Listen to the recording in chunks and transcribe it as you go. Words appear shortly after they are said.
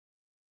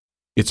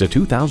It's a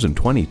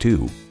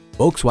 2022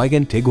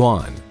 Volkswagen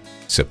Tiguan.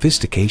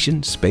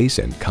 Sophistication, space,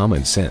 and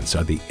common sense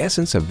are the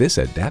essence of this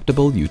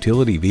adaptable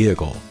utility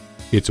vehicle.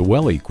 It's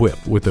well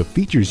equipped with the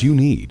features you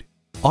need: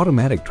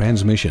 automatic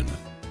transmission,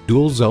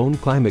 dual-zone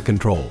climate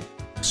control,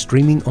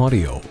 streaming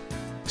audio,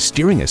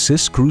 steering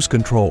assist cruise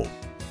control,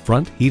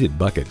 front heated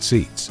bucket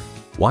seats,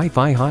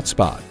 Wi-Fi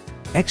hotspot,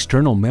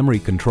 external memory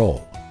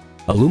control,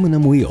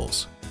 aluminum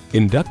wheels,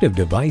 inductive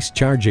device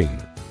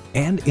charging,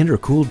 and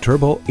intercooled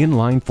turbo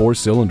inline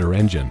 4-cylinder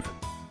engine.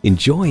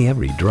 Enjoy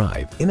every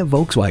drive in a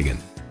Volkswagen.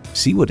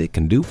 See what it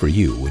can do for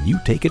you when you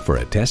take it for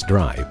a test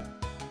drive.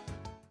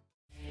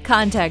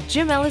 Contact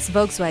Jim Ellis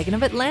Volkswagen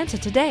of Atlanta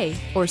today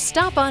or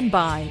stop on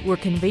by. We're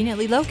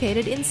conveniently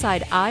located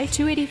inside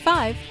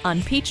I-285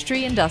 on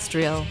Peachtree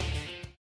Industrial.